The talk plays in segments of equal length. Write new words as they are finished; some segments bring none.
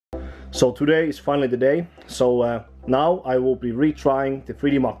So today is finally the day. So now I will be retrying the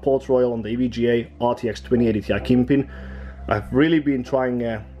 3DMark Port Royal on the EVGA RTX 2080 Ti Kingpin. I've really been trying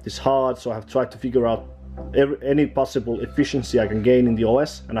this hard, so I have tried to figure out any possible efficiency I can gain in the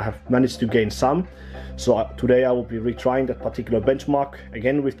OS, and I have managed to gain some. So today I will be retrying that particular benchmark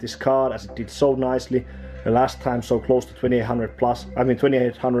again with this card, as it did so nicely the last time, so close to 2800 plus, I mean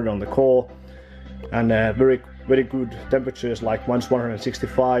 2800 on the core, and very good temperatures like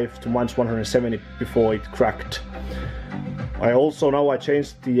 -165 to -170 before it cracked. I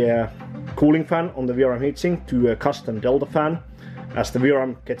changed the cooling fan on the VRM heatsink to a custom Delta fan, as the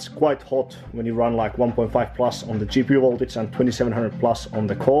VRM gets quite hot when you run like 1.5 plus on the GPU voltage and 2700 plus on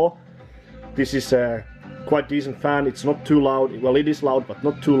the core. This is a quite decent fan. It's not too loud. Well, it is loud, but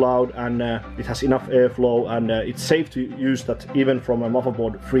not too loud, and it has enough airflow, and it's safe to use that even from a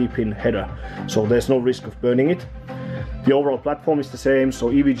motherboard 3-pin header, so there's no risk of burning it. The overall platform is the same,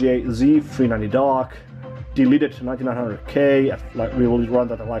 so EVGA Z390 Dark, deleted 9900K, we will run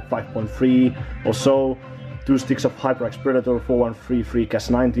that at like 5.3 or so. 2 sticks of HyperX Predator 4133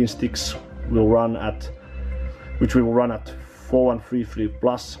 Cas19 sticks will run at, which we will run at 4133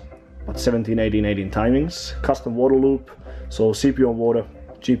 plus, but 17, 18, 18 timings. Custom water loop, so CPU on water,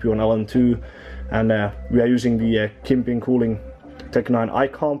 GPU on LM2, and we are using the Kingpin Cooling Tech 9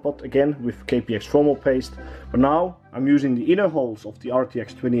 icon pot again with KPX thermal paste, but now I'm using the inner holes of the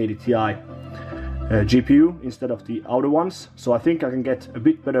RTX 2080 Ti GPU instead of the outer ones, so I think I can get a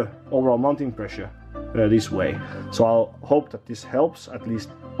bit better overall mounting pressure this way. So I'll hope that this helps at least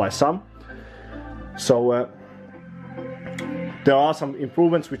by some. So there are some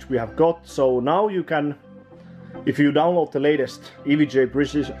improvements which we have got. So now you can, if you download the latest EVGA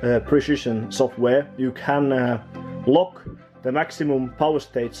Precision software, you can lock the maximum power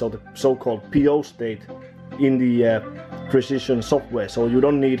state, so the so-called PO state, in the Precision software. So you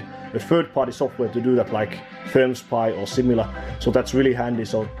don't need a third-party software to do that, like ThermSpy or similar. So that's really handy.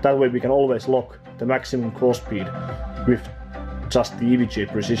 So that way we can always lock the maximum core speed with just the EVGA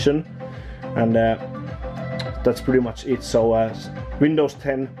Precision, and that's pretty much it. So Windows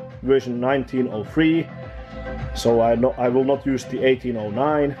 10 version 1903, so I will not use the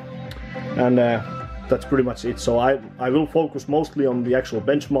 1809, and that's pretty much it. So I will focus mostly on the actual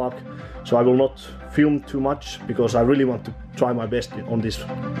benchmark, so I will not film too much because I really want to try my best on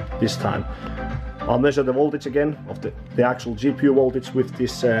this time. I'll measure the voltage again of the actual GPU voltage with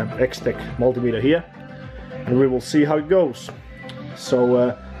this X-Tech multimeter here, and we will see how it goes.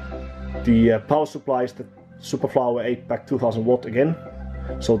 So the power supply is the Superflower 8-pack 2000 watt again,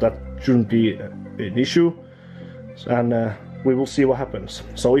 so that shouldn't be an issue, and we will see what happens.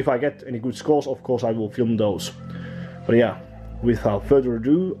 So if I get any good scores, of course I will film those. But yeah, without further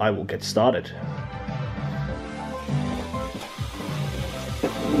ado, I will get started.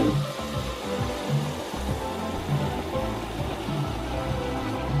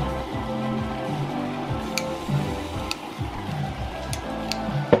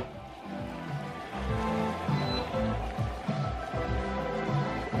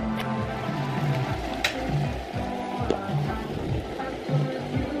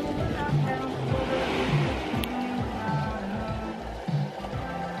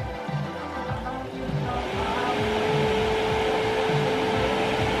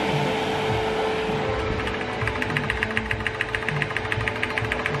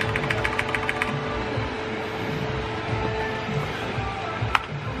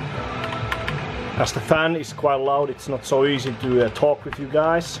 As the fan is quite loud, it's not so easy to talk with you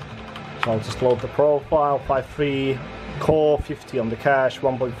guys. So I'll just load the profile, 5.3 core, 50 on the cache,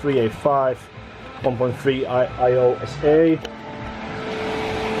 1.385, 1.3 IOSA.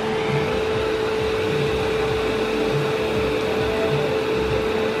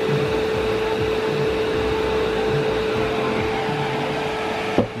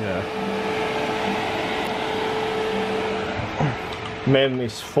 Yeah. MEM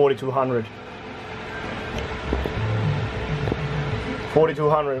is 4200.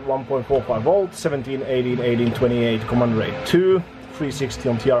 4200, 1.45 volts, 17, 18, 18, 28, command rate 2, 360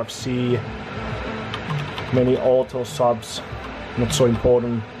 on TRFC, many auto subs, not so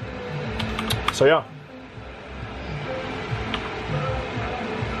important. So yeah.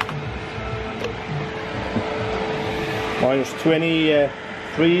 Minus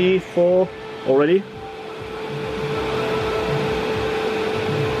 23, 4 already.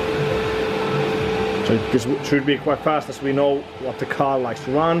 So this should be quite fast, as we know what the car likes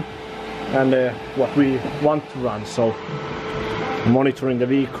to run and what we want to run. So I'm monitoring the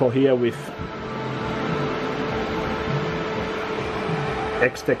vehicle here with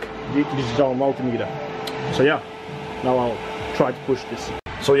X-Tech digital multimeter. So yeah, now I'll try to push this.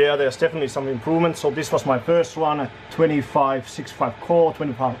 So yeah, there's definitely some improvement. So this was my first run at 2565 core,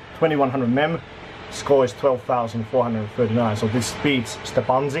 2100 mem. Score is 12,439. So this beats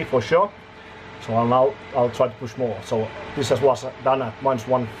Stepanzi for sure. So I'll try to push more. So this was done at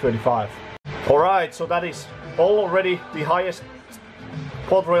 -135. Alright, so that is already the highest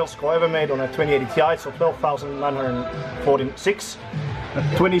Port Royal score ever made on a 2080 Ti, so 12,946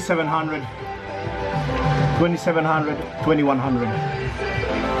 at 2700, 2100.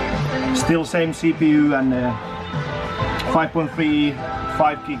 Still same CPU and 5.3,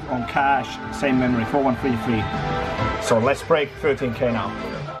 5 gig on cache, same memory, 4133. So let's break 13K now.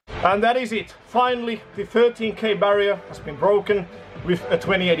 And that is it. Finally, the 13K barrier has been broken with a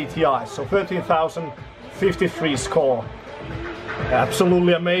 2080 Ti. So 13,053 score.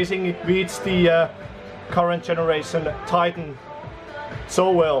 Absolutely amazing. It beats the current generation Titan so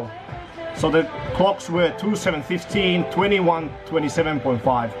well. So the clocks were 2715,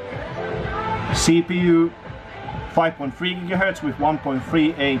 2127.5. CPU 5.3 GHz with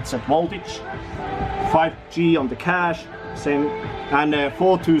 1.38 set voltage. 5G on the cache, same, and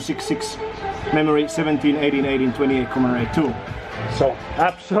 4266 memory, 17, 18, 18, 28.82. So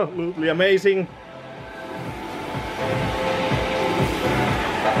absolutely amazing.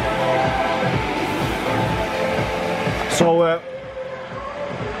 So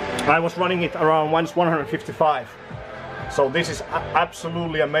I was running it around 155. So this is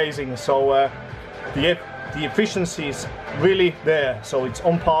absolutely amazing. So the efficiency is really there. So it's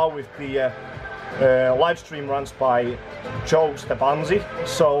on par with the live stream runs by Joe Stepanzi.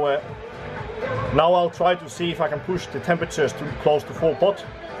 So now I'll try to see if I can push the temperatures to close to full pot,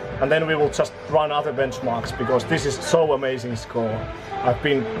 and then we will just run other benchmarks, because this is so amazing score. I've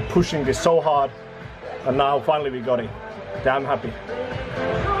been pushing this so hard, and now finally we got it. Damn happy.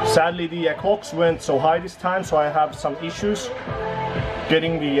 Sadly the clocks weren't so high this time, so I have some issues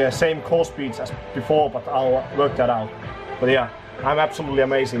getting the same core speeds as before, but I'll work that out. But yeah, I'm absolutely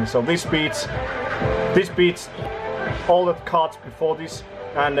amazing. So this beats all the cards before this,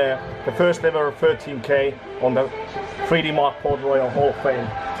 and the first ever 13K on the 3DMark Port Royal Hall of Fame.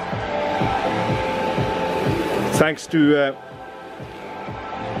 Thanks to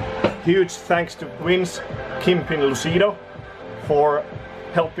huge thanks to Vince, Kimpin, Lucido for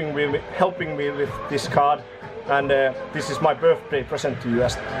helping me with this card, and this is my birthday present to you,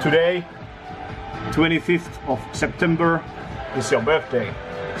 as today, 25th of September, is your birthday.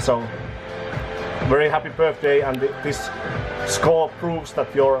 So very happy birthday, and this score proves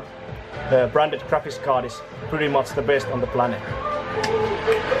that your branded graphics card is pretty much the best on the planet.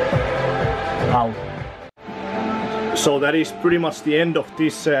 Wow. So that is pretty much the end of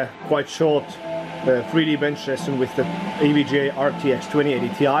this quite short 3D bench session with the EVGA RTX 2080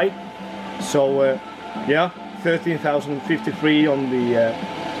 Ti. So yeah, 13,053 on the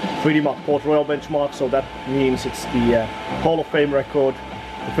 3DMark Port Royal benchmark, so that means it's the Hall of Fame record,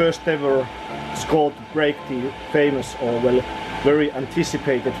 the first ever score to break the famous, or well, very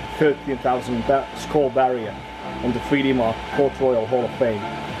anticipated 13,000 score barrier on the 3DMark Port Royal Hall of Fame.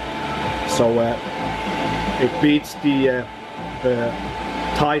 So it beats the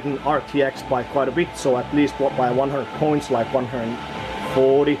Titan RTX by quite a bit, so at least by 100 points, like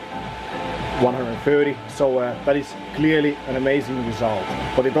 140, 130. So that is clearly an amazing result.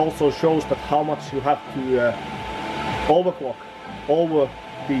 But it also shows that how much you have to overclock over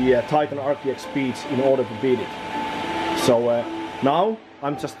the Titan RTX speeds in order to beat it. So now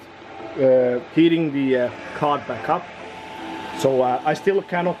I'm just heating the card back up. So I still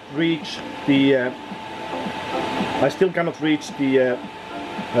cannot reach the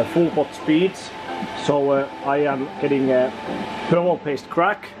full pot speeds. So I am getting thermal paste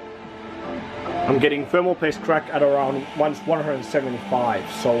crack. I'm getting thermal paste crack at around 175.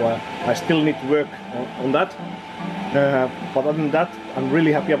 So I still need to work on that. But other than that, I'm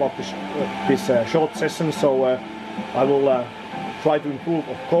really happy about this short session. So I will try to improve,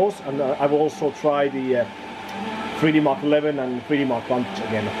 of course, and I will also try the 3DMark 11 and 3DMark Vantage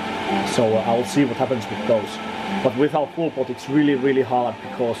again. So I'll see what happens with those. But without full pot, it's really hard,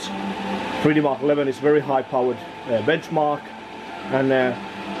 because 3DMark 11 is very high powered benchmark, and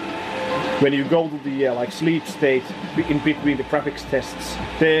when you go to the like sleep state in between the graphics tests,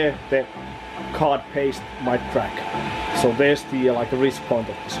 there the card paste might crack. So there's the like the risk point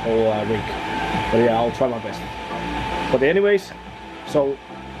of this whole rig. But yeah, I'll try my best. But anyways, so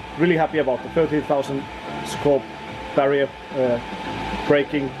really happy about the 13,000 score barrier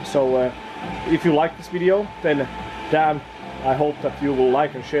breaking. So if you like this video, then damn, I hope that you will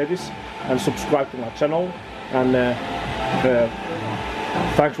like and share this and subscribe to my channel. And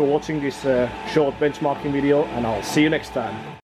thanks for watching this short benchmarking video, and I'll see you next time.